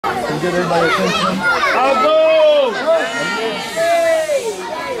get everybody's attention.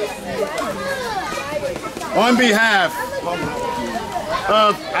 On behalf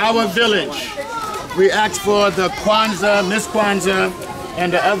of our village, we ask for the Kwanzaa, Miss Kwanzaa,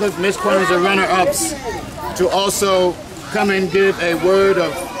 and the other Miss Kwanzaa runner-ups to also come and give a word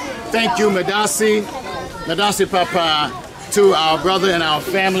of thank you, Madasi Papa, to our brother and our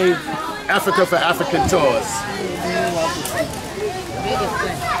family, Africa for African Tours.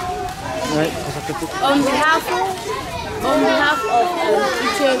 On behalf of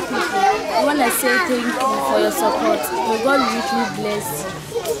Ichie people, I want to say thank you for your support. May God richly bless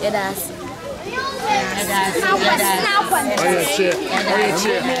us.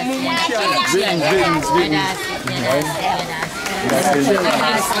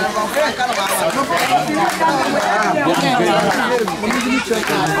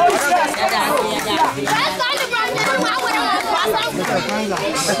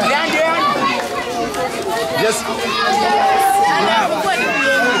 Yes.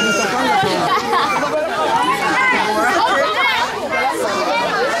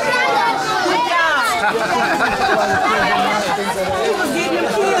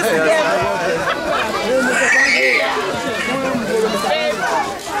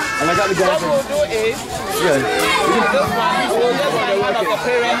 And I got the guys. What we'll do is, we'll just find one of the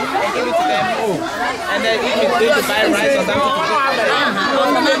parents and give it to them. And then if it's going to buy rice or something.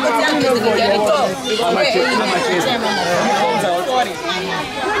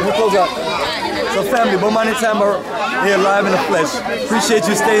 So family, Bomani Tyehimba here live in the flesh. Appreciate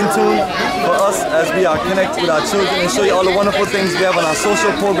you staying tuned for us as we are connected with our children and show you all the wonderful things we have on our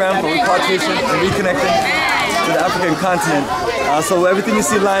social program for repatriation and reconnecting to the African continent. So everything you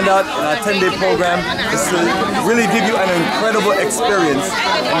see lined out in our 10-day program is to really give you an incredible experience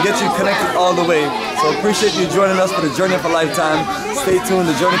and get you connected all the way. So appreciate you joining us for the journey of a lifetime. Stay tuned,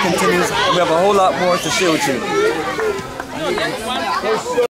 the journey continues. We have a whole lot more to share with you.